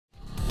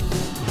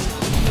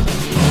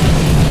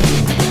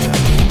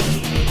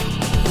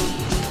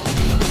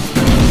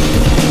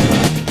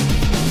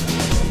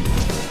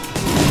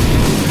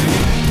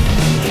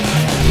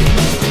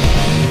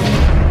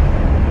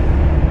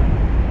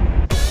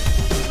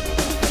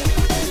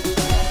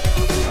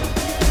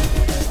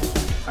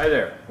Hi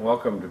there,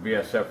 welcome to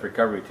BSF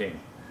Recovery Team.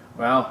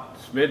 Well,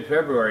 it's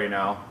mid-February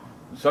now,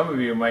 and some of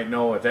you might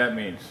know what that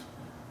means.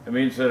 It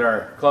means that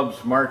our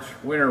club's March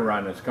winter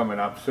run is coming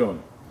up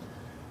soon.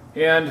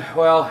 And,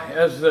 well,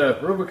 as the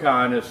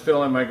Rubicon is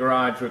still in my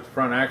garage with the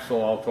front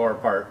axle all tore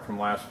apart from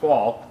last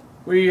fall,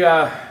 we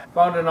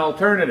found an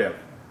alternative.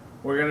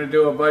 We're going to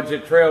do a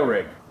budget trail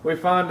rig. We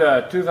found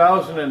a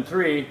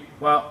 2003,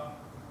 well,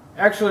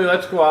 actually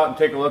let's go out and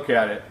take a look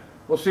at it.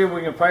 We'll see if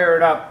we can fire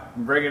it up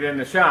and bring it in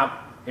the shop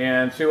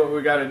and see what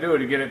we got to do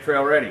to get it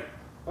trail ready.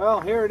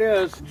 Well, here it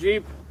is,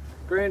 Jeep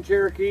Grand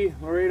Cherokee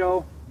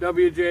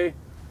WJ.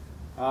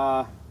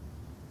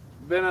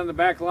 Been on the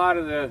back lot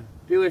of the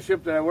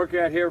dealership that I work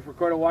at here for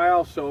quite a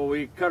while, so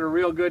we cut a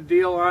real good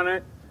deal on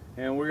it,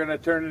 and we're going to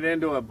turn it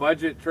into a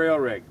budget trail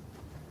rig.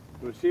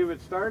 We'll see if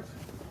it starts.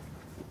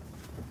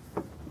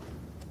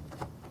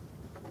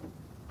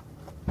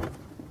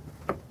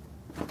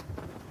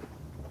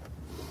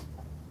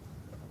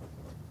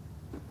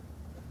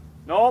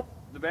 Nope,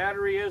 the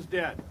battery is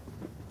dead.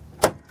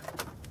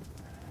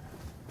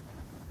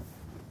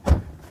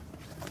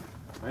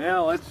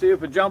 Well, let's see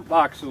if a jump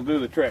box will do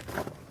the trick.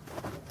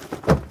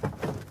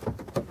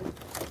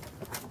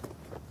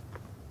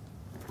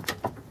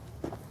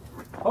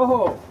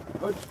 Oh,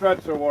 hood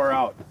struts are wore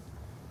out.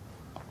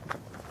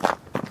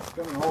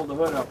 Come and hold the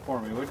hood up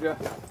for me, would you?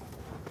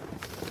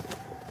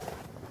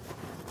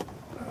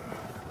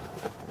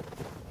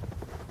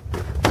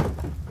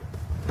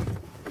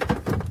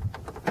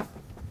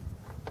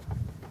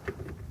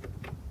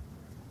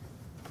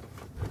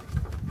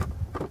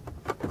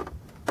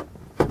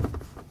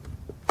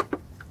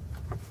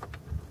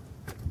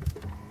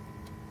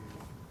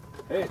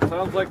 Hey, it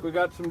sounds like we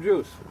got some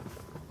juice.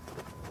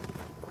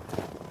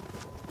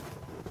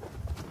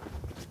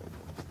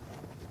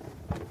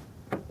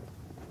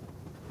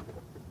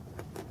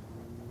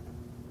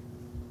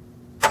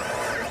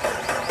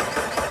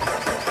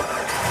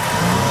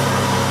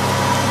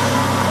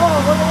 Oh,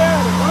 look at that,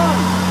 it's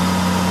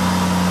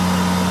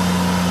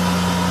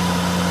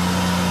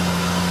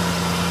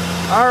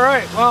on. All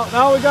right, well,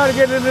 now we got to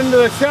get it into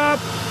the shop,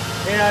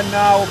 and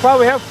we'll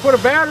probably have to put a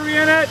battery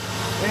in it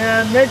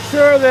and make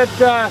sure that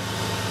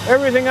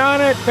everything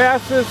on it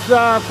passes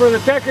for the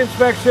tech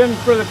inspection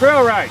for the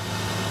trail ride.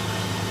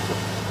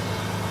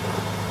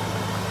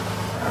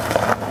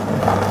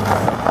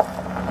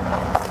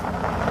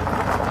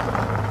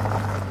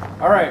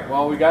 Alright,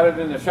 well, we got it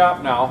in the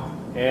shop now,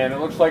 and it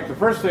looks like the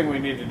first thing we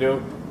need to do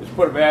is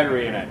put a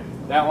battery in it.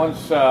 That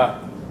one's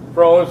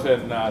froze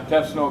and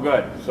tests no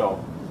good.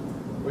 So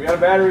we got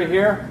a battery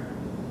here.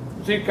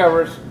 Seat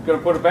cover's going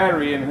to put a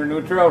battery in her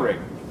new trail rig.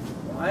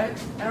 What?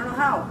 I don't know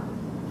how.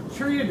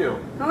 Sure you do.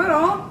 No, I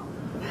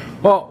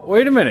don't. Well,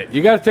 wait a minute.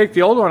 You got to take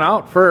the old one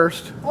out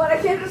first. What,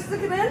 I can't just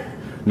stick it in?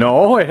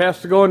 No, it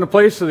has to go into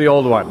place of the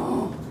old one.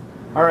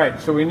 All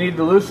right, so we need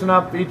to loosen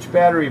up each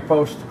battery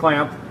post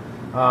clamp.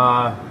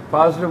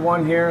 Positive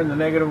one here and the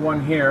negative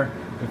one here.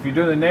 If you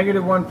do the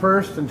negative one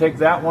first and take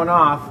that one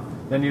off,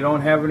 then you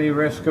don't have any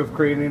risk of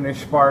creating a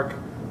spark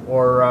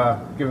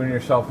or giving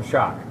yourself a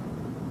shock.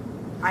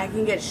 I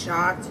can get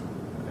shocked.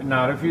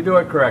 Not if you do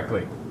it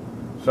correctly.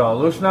 So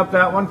loosen up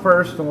that one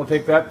first, and we'll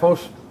take that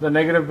post, the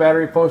negative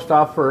battery post,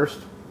 off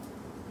first.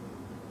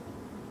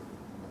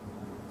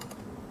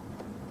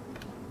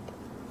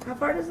 How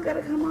far does it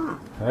gotta come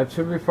off? That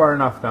should be far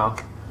enough now.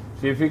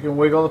 See if you can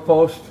wiggle the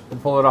post and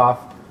pull it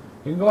off.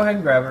 You can go ahead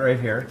and grab it right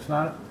here. It's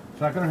not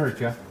going to hurt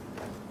you.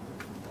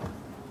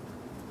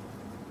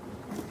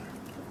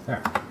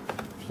 There,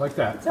 just like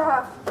that. It's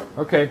off.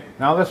 Okay,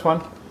 now this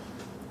one,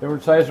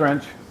 different size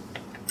wrench.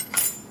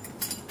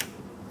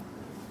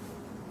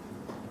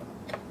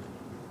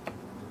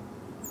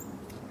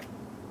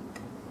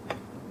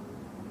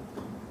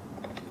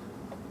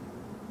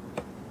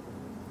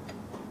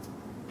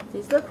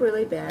 These look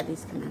really bad,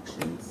 these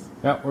connections.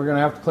 Yep, we're going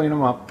to have to clean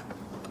them up.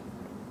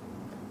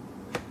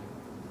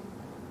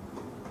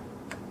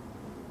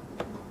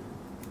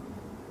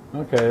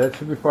 Okay, that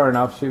should be far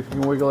enough. See if you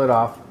can wiggle it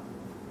off.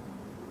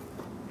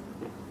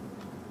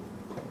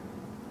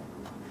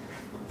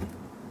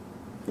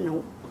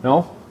 No.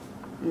 No?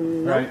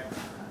 Nope. Right.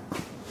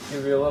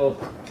 Give you a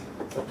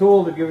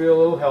tool to give you a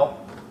little help.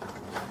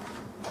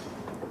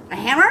 A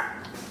hammer?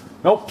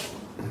 Nope.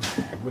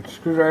 Put the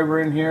screwdriver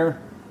in here.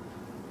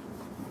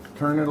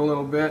 Turn it a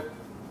little bit.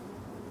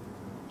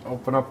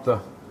 Open up the...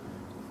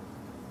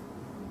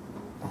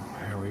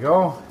 There we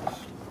go.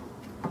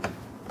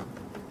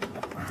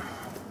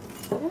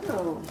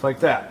 Ew. Just like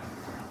that.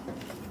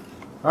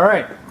 All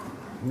right.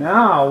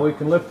 Now we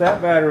can lift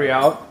that battery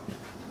out.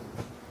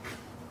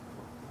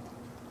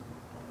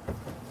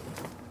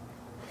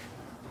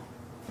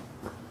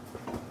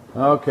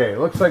 Okay,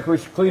 looks like we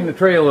should clean the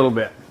tray a little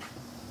bit.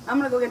 I'm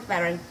gonna go get the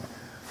battery.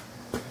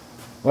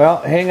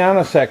 Well, hang on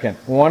a second.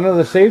 One of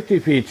the safety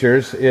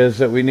features is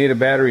that we need a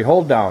battery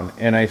hold down,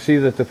 and I see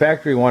that the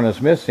factory one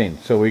is missing,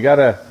 so we got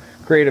to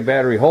create a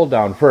battery hold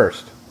down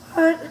first.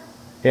 What?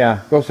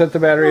 Yeah, go set the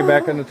battery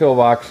back in the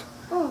toolbox.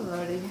 Oh,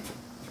 lordy.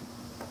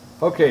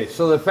 Okay,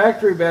 so the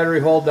factory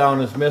battery hold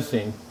down is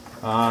missing,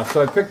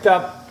 So I picked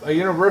up a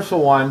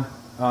universal one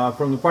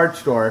from the parts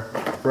store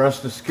for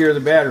us to secure the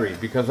battery,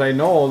 because I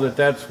know that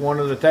that's one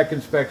of the tech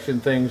inspection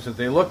things that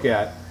they look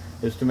at,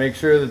 is to make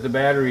sure that the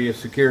battery is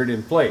secured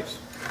in place.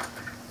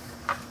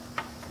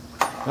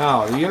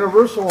 Now, the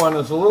universal one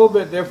is a little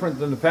bit different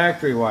than the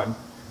factory one.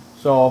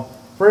 So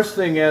first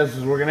thing is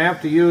we're going to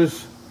have to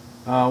use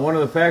one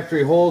of the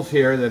factory holes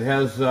here that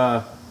has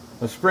a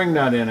spring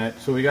nut in it.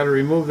 So we got to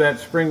remove that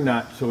spring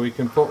nut so we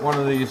can put one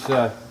of these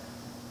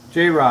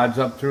J-rods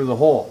up through the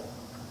hole.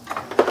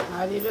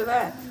 How do you do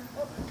that?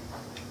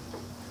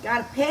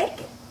 Got a pick?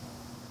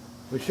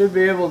 We should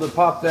be able to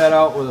pop that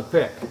out with a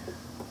pick.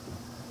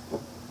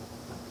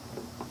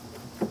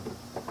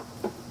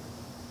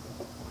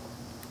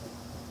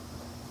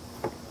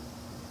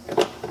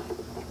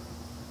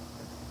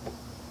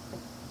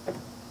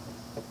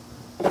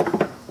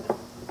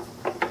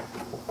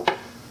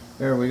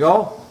 There we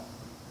go.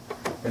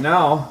 And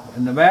now,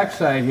 in the back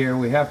side here,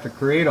 we have to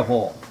create a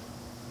hole.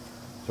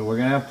 So we're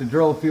going to have to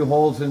drill a few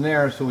holes in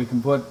there so we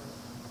can put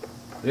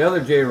the other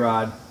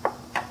J-rod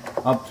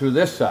up through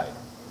this side.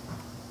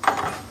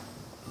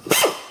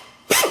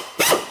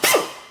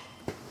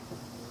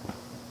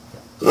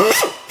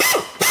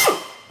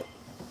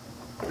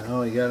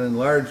 Now we got to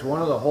enlarge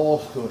one of the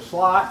holes to a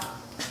slot.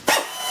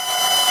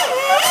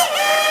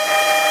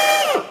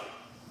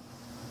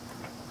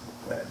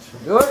 That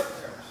should do it.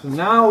 So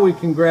now we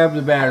can grab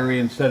the battery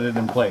and set it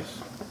in place.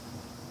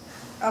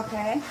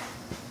 Okay.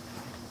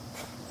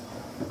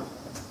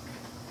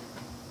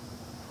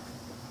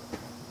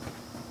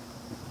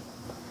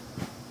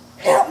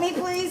 Help me,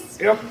 please.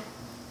 Yep.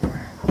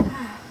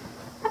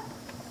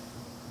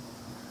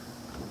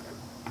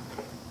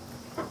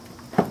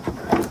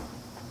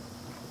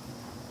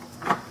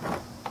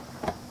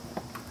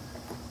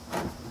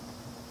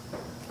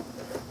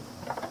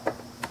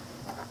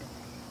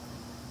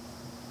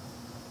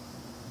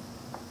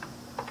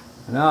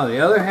 Now the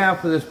other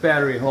half of this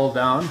battery hold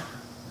down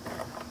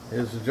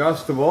is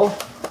adjustable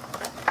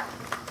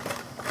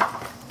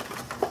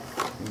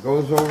and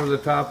goes over the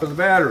top of the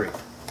battery.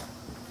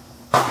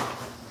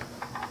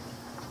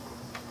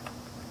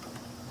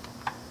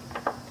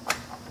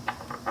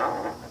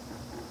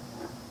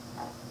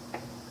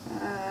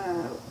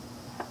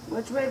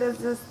 Which way does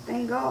this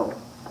thing go?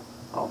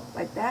 Oh,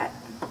 like that?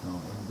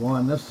 No, go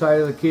on this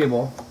side of the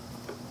cable.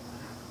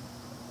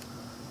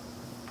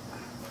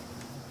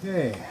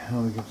 Okay,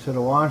 now we can set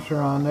a washer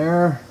on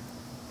there.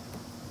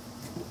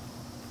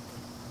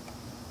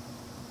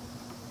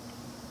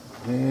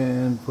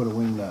 And put a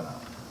wing nut on.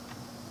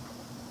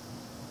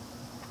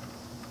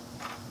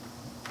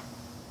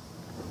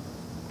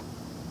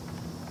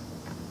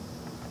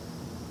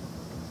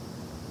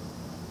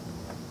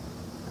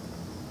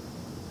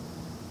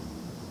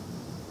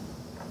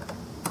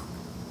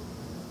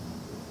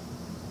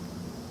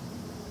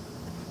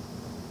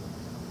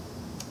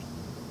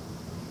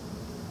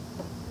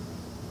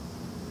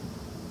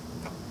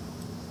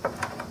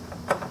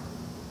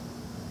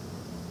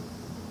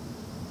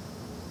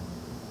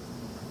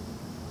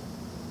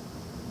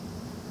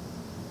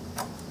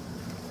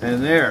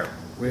 And there,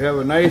 we have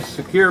a nice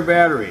secure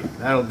battery.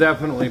 That'll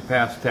definitely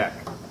pass tech.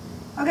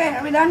 Okay,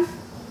 are we done?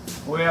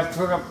 We have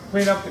to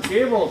clean up the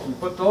cables and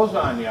put those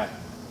on yet.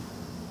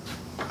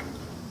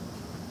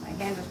 I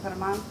can't just put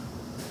them on?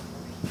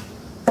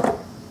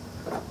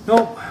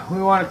 Nope,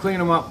 we want to clean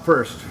them up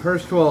first.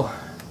 First we'll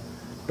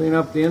clean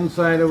up the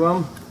inside of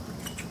them.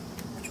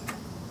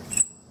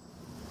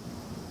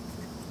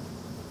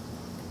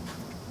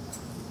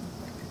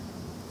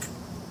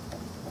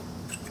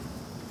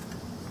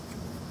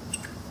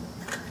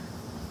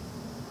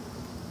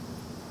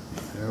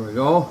 There we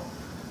go.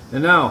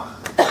 And now,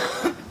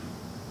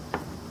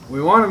 we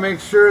want to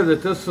make sure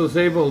that this is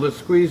able to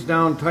squeeze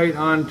down tight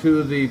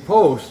onto the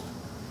post.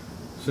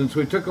 Since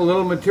we took a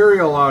little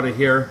material out of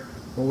here,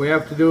 what we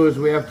have to do is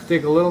we have to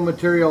take a little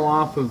material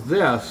off of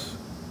this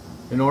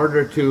in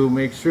order to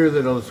make sure that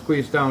it'll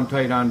squeeze down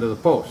tight onto the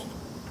post.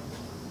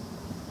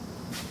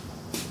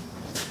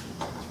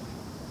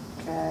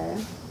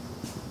 Okay.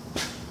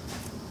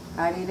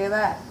 How do you do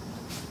that?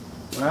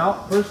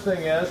 Well, first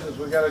thing is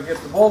we got to get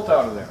the bolt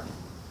out of there.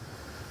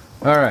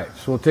 Alright,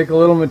 so we'll take a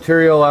little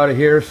material out of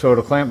here so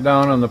it'll clamp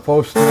down on the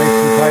post nice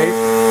and tight.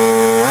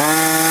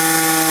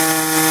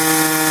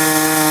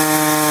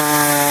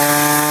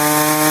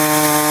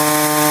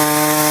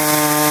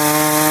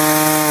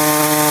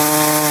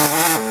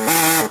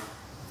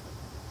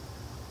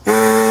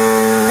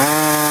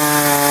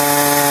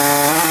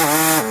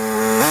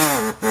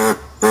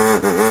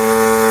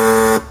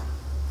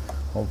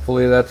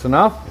 Hopefully that's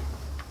enough.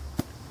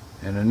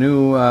 And a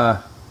new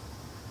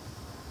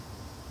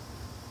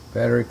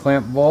battery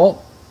clamp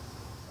bolt.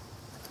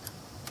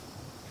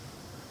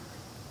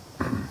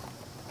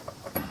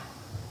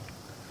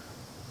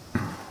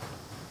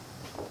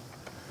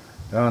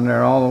 Down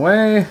there all the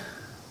way.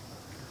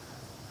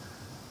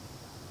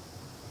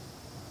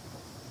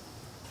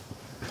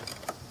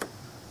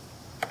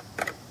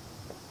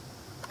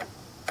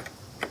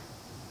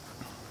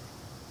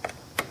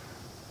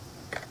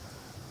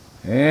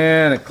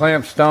 And it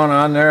clamps down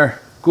on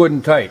there good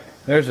and tight.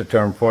 There's a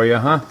term for you,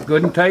 huh?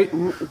 Good and tight?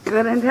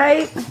 Good and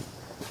tight.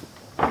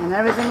 And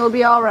everything will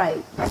be all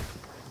right.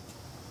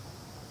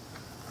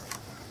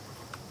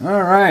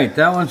 All right,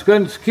 that one's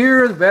good and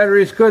secure. The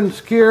battery's good and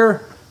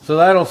secure. So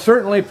that'll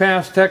certainly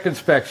pass tech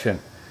inspection.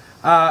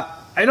 I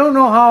don't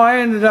know how I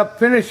ended up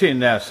finishing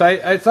this.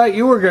 I thought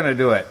you were going to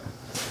do it.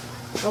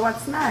 So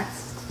what's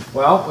next?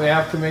 Well, we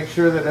have to make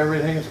sure that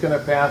everything's going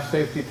to pass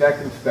safety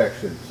tech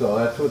inspection. So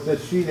that's what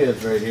this sheet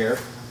is right here.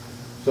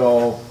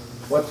 So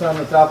what's on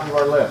the top of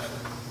our list?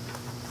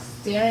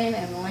 Steering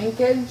and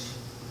linkage.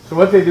 So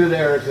what they do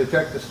there is they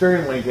check the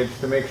steering linkage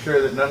to make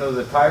sure that none of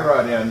the tie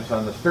rod ends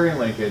on the steering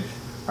linkage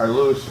are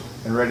loose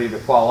and ready to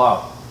fall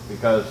out,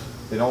 because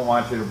they don't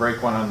want you to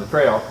break one on the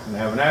trail and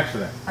have an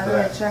accident. How do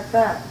I check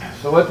that?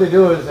 So what they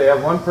do is they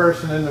have one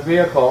person in the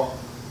vehicle,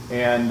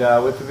 and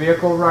with the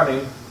vehicle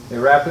running, they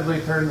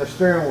rapidly turn the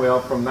steering wheel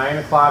from 9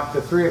 o'clock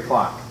to 3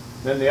 o'clock.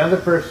 Then the other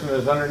person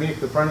is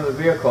underneath the front of the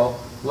vehicle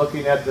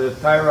looking at the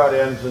tie rod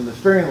ends and the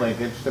steering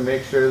linkage to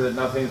make sure that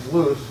nothing's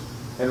loose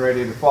and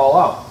ready to fall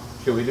out.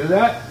 Should we do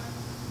that?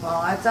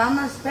 Well, it's on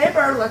this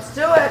paper. Let's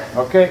do it.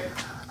 Okay.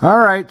 All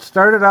right,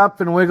 start it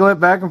up and wiggle it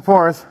back and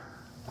forth.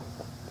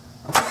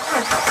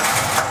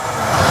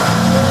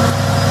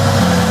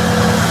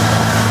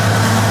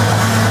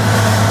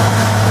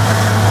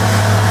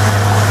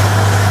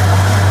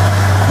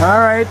 All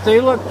right,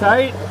 they look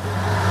tight.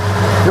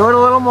 Do it a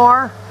little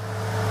more.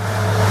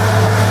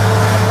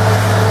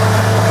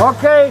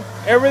 Okay,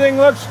 everything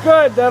looks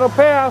good. That'll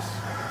pass.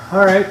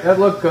 All right, that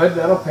looked good.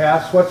 That'll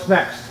pass. What's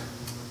next?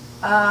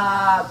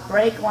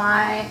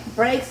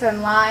 Brakes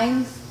and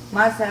lines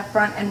must have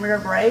front and rear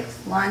brakes.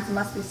 Lines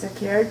must be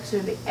secured to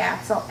the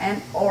axle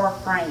and or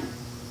frame.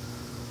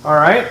 All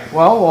right,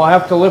 well, we'll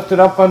have to lift it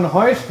up on the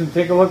hoist and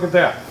take a look at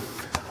that.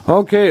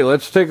 Okay,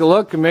 let's take a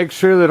look and make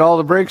sure that all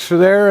the brakes are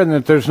there and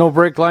that there's no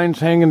brake lines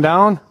hanging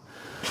down.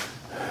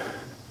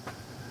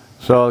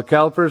 So the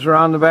calipers are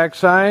on the back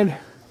side.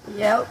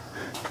 Yep.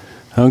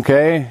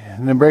 Okay,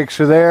 and the brakes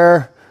are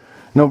there.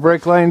 No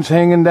brake lines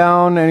hanging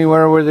down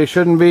anywhere where they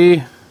shouldn't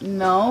be.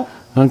 No.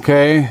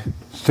 Okay,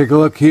 let's take a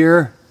look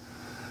here.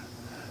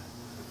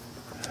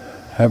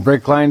 Have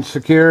brake lines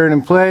secured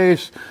in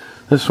place.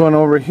 This one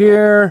over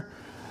here.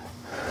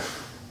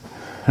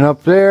 And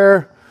up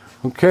there.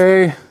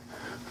 Okay,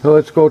 so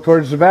let's go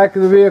towards the back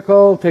of the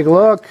vehicle. Take a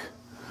look.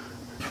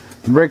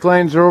 The brake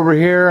lines are over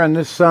here on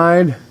this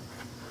side.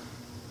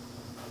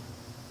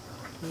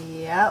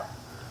 Yep.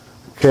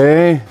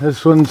 Okay,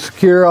 this one's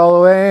secure all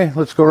the way.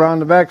 Let's go around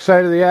the back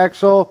side of the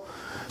axle.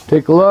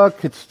 Take a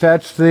look. It's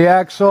attached to the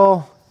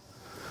axle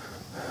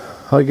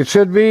like it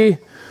should be.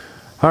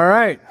 All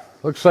right,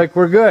 looks like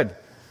we're good.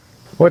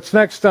 What's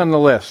next on the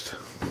list?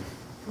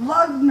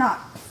 Lug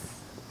nuts.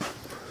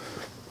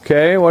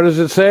 Okay, what does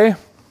it say?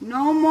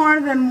 No more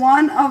than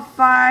 1 of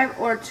 5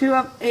 or 2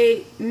 of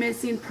 8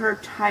 missing per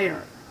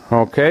tire.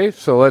 Okay,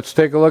 so let's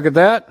take a look at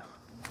that.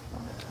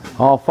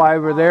 All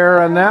 5 are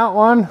there on that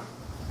one.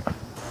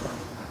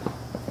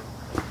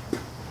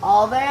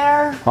 All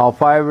there. All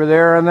 5 are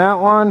there on that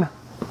one.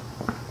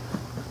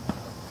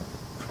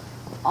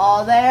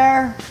 All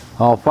there.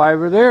 All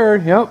 5 are there,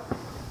 yep.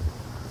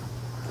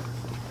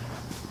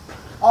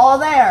 All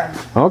there.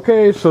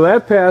 Okay, so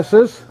that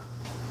passes.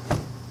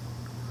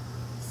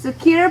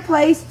 Secure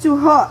place to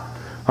hook.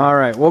 All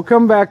right, we'll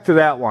come back to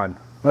that one.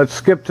 Let's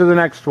skip to the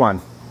next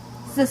one.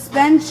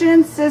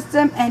 Suspension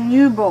system and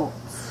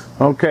U-bolts.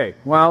 Okay,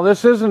 well,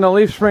 this isn't a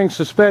leaf spring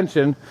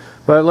suspension,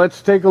 but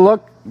let's take a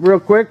look real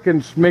quick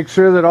and make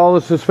sure that all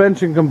the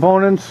suspension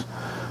components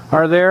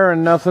are there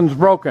and nothing's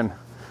broken.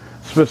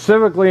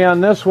 Specifically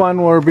on this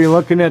one, we'll be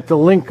looking at the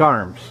link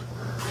arms,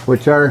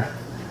 which are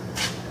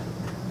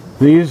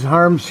these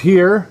arms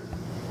here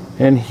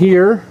and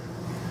here,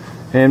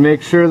 and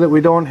make sure that we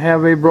don't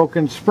have a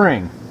broken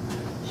spring.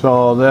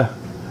 So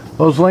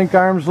those link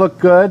arms look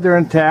good, they're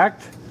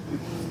intact.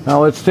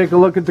 Now let's take a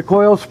look at the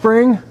coil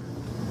spring.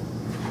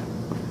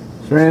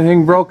 Is there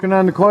anything broken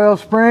on the coil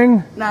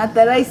spring? Not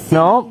that I see.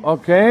 No,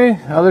 okay.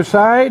 Other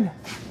side.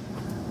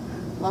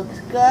 Looks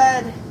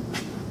good.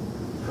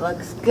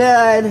 Looks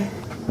good.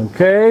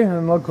 Okay,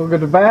 and look at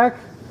the back.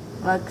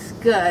 Looks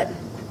good.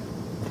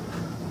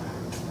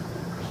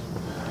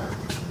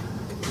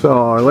 So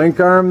our link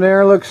arm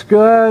there looks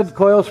good.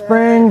 Coil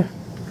spring.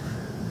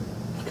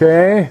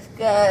 Okay.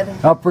 Good.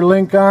 Upper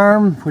link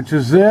arm, which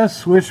is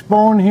this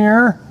wishbone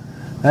here.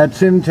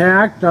 That's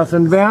intact,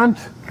 nothing bent.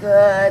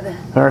 Good.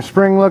 Our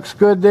spring looks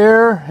good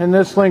there, and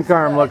this link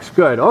arm looks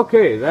good.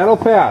 Okay, that'll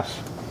pass.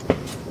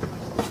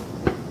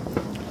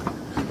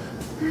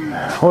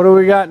 What do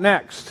we got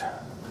next?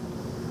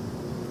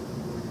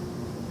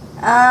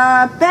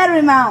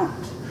 Battery mount.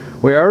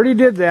 We already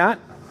did that.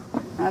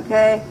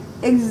 Okay.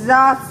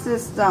 Exhaust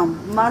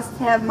system. Must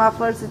have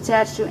mufflers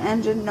attached to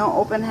engine, no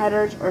open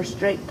headers or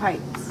straight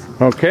pipes.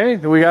 Okay,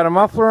 do we got a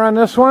muffler on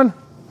this one?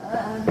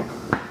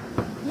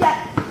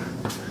 Yes.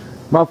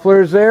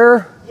 Muffler's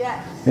there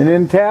Yes. and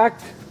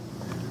intact.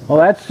 Well,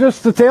 that's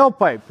just the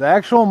tailpipe. The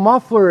actual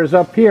muffler is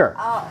up here.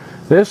 Oh.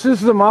 This is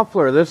the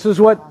muffler. This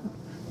is what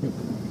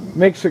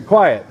makes it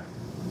quiet.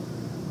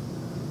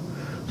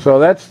 So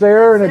that's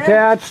there and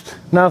attached,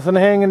 nothing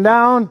hanging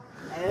down.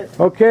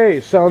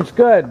 Okay, sounds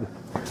good.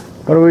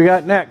 What do we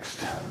got next?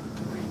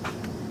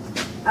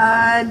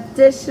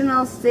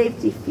 Additional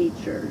safety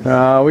features.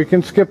 We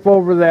can skip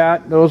over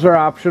that. Those are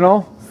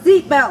optional.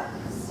 Seat belts.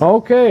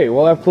 Okay,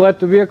 we'll have to let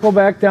the vehicle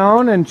back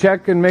down and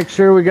check and make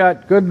sure we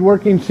got good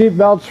working seat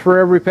belts for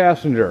every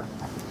passenger.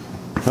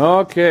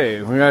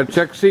 Okay, we gotta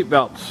check seat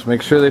belts,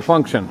 make sure they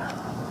function,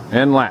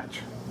 and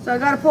latch. So I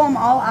gotta pull them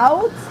all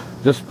out?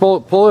 Just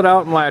pull it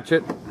out and latch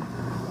it.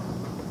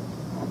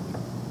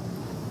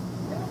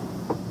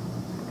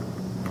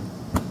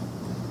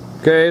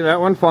 Okay, that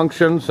one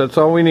functions. That's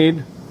all we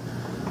need.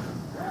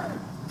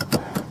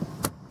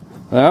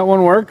 That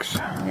one works.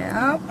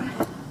 Yep.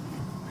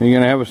 You're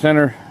gonna have a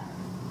center.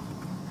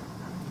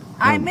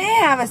 I may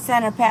have a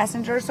center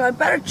passenger, so I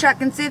better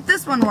check and see if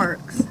this one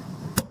works.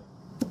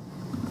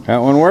 That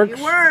one works?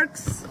 It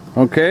works.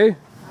 Okay.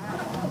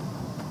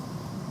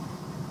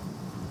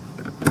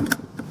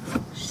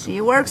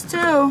 She works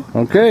too.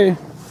 Okay.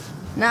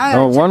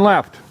 Now one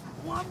left.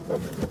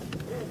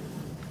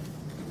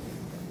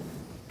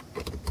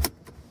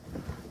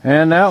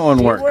 And that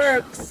one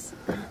works.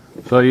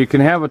 So you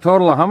can have a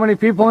total of how many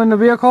people in the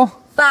vehicle?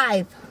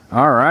 5.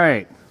 All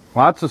right.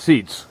 Lots of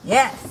seats.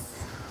 Yes.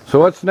 So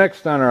what's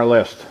next on our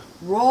list?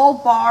 Roll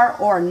bar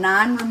or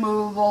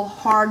non-removable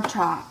hard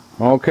top.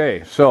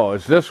 Okay, so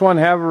does this one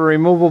have a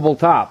removable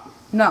top?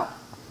 No.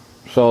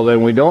 So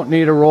then we don't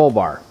need a roll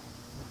bar.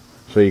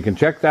 So you can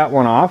check that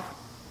one off.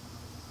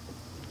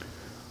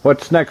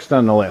 What's next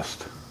on the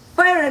list?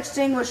 Fire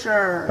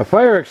extinguisher. A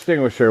fire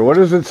extinguisher. What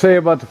does it say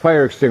about the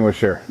fire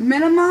extinguisher?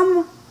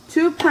 Minimum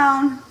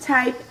 2-pound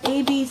type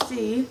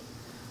ABC.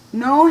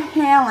 No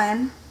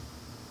halon.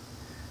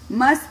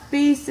 Must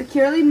be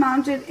securely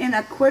mounted in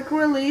a quick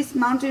release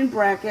mounting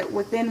bracket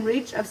within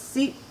reach of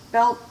seat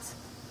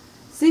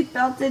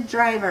belted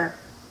driver.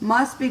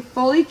 Must be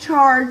fully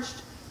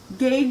charged.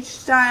 Gauge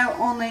style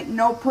only.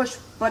 No push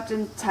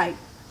button type.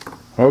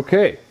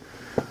 Okay.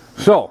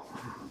 So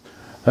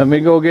let me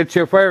go get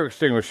you a fire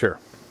extinguisher.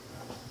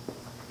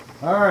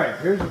 Alright,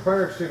 here's a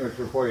fire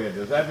extinguisher for you.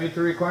 Does that meet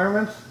the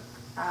requirements?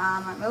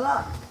 Let me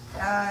look.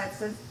 It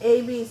says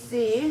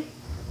ABC.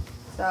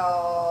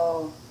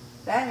 So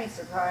that meets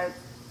the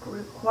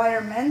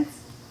requirements.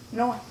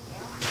 No.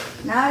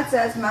 Now it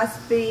says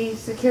must be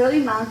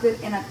securely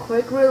mounted in a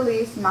quick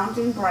release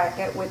mounting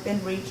bracket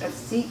within reach of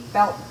seat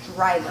belt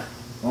driver.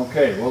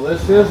 Okay, well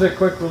this is a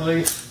quick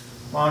release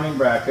mounting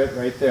bracket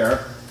right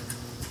there.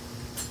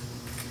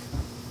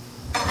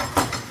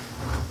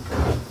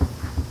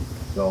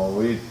 So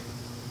we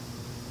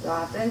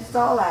have to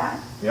install that.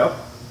 Yep.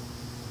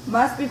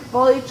 Must be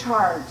fully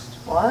charged.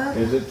 What?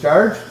 Is it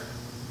charged?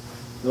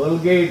 The little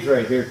gauge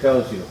right here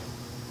tells you.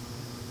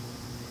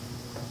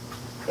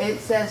 It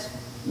says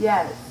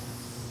yes.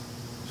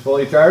 It's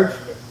fully charged?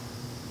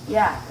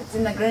 Yeah, it's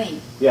in the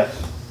green. Yes,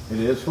 it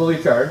is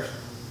fully charged.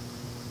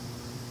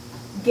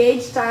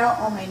 Gauge style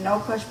only, no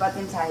push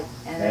button type,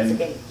 and it's a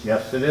gauge.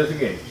 Yes, it is a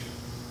gauge.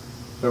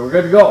 So we're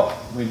good to go.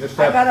 We just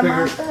have to figure.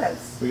 Mount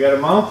this. We got to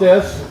mount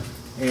this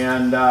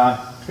and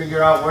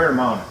figure out where to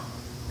mount it.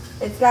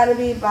 It's got to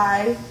be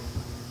by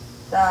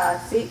the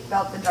seat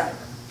belt the driver.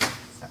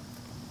 So, it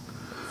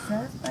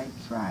says by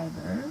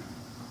driver.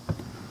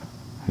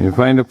 You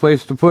find a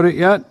place to put it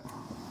yet?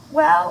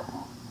 Well,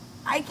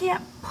 I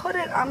can't put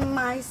it on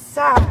my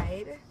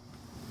side.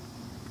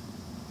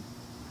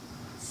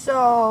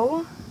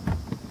 So,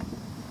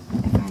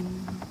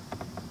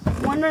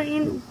 I'm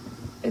wondering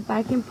if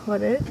I can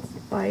put it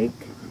like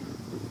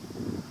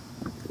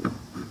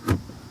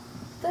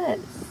this.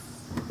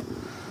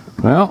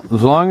 Well,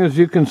 as long as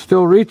you can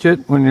still reach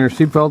it when you're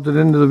seat belted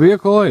into the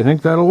vehicle, I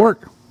think that'll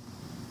work.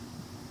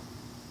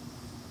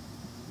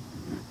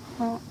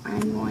 Well,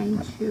 I'm going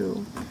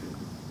to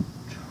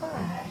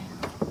try.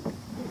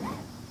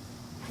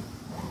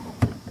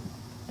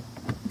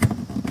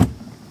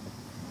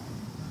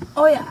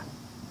 Oh yeah.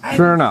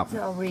 Sure enough.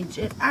 Still reach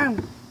it.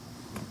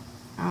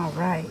 All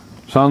right.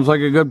 Sounds like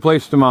a good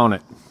place to mount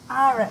it.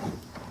 All right.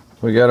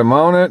 We got to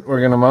mount it. We're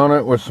going to mount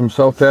it with some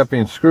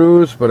self-tapping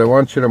screws, but I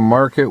want you to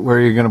mark it where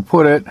you're going to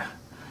put it.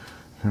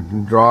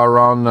 And draw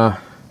around the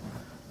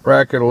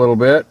bracket a little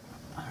bit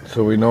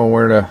so we know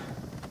where to.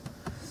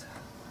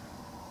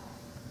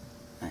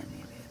 I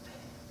need it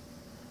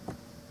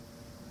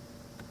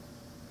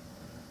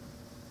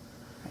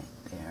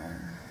right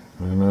there.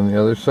 And on the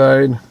other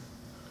side,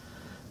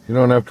 you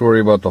don't have to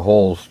worry about the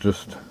holes.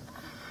 Just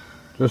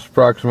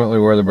approximately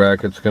where the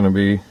bracket's going to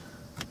be.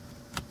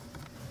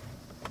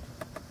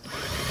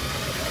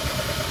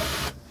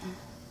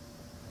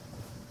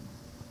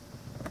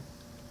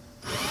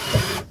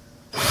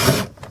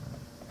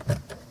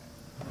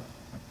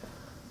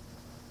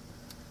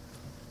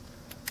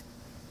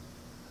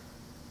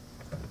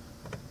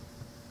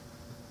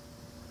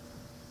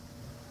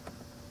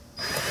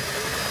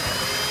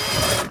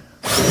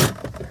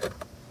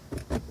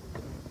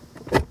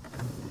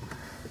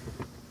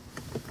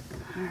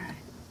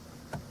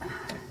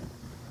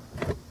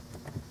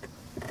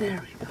 There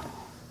we go.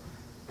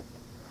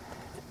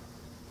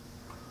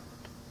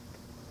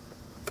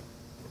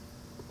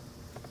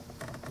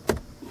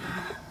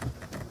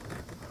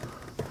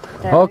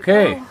 There we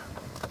Okay, go.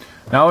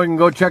 now we can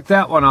go check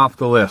that one off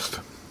the list.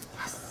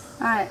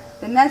 Alright,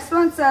 the next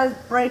one says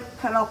brake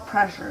pedal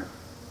pressure.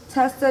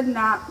 Tested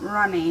not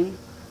running.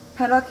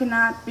 Pedal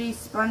cannot be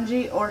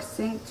spongy or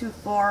sink to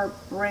floor.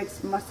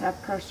 Brakes must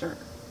have pressure.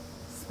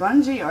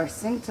 Spongy or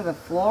sink to the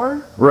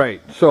floor?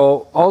 Right,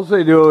 so all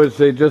they do is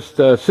they just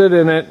sit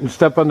in it and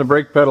step on the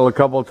brake pedal a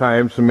couple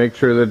times and make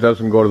sure that it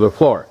doesn't go to the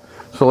floor.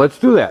 So let's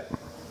do that.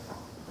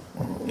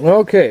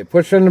 Okay,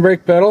 push in the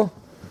brake pedal.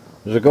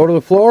 Does it go to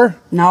the floor?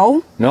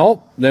 No.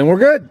 No, then we're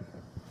good.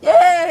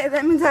 Yay,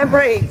 that means I have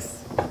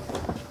brakes.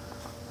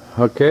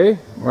 Okay,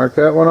 mark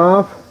that one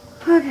off.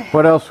 Okay.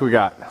 What else we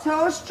got?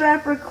 Toe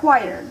strap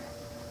required.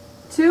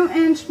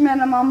 2-inch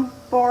minimum,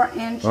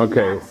 4-inch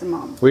Okay,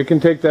 maximum. we can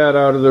take that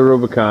out of the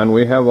Rubicon.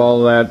 We have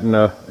all that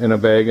in a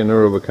bag in the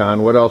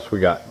Rubicon. What else we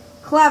got?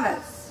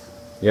 Clevis.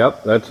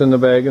 Yep, that's in the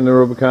bag in the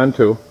Rubicon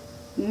too.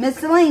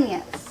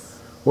 Miscellaneous.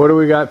 What do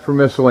we got for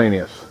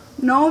miscellaneous?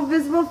 No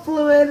visible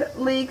fluid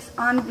leaks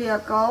on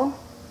vehicle.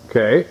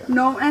 Okay,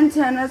 No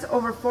antennas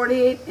over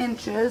 48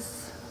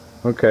 inches.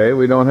 okay,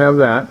 we don't have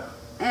that.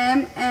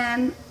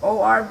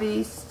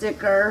 MNORV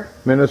sticker.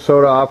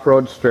 Minnesota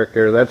off-road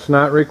sticker. That's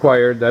not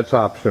required, that's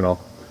optional.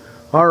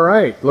 All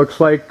right, looks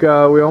like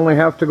we only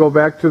have to go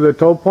back to the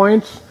tow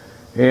points,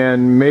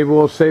 and maybe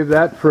we'll save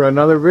that for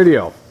another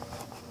video.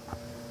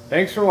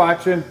 Thanks for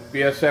watching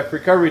BSF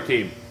Recovery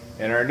Team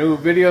and our new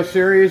video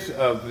series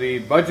of the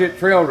budget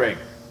trail rig.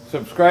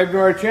 Subscribe to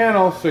our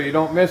channel so you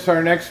don't miss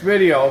our next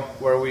video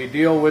where we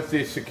deal with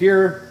the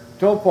secure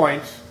tow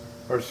points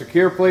or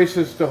secure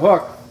places to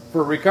hook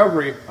for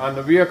recovery on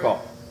the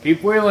vehicle.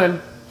 Keep wheeling,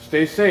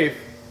 stay safe,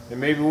 and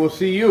maybe we'll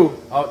see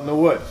you out in the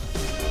woods.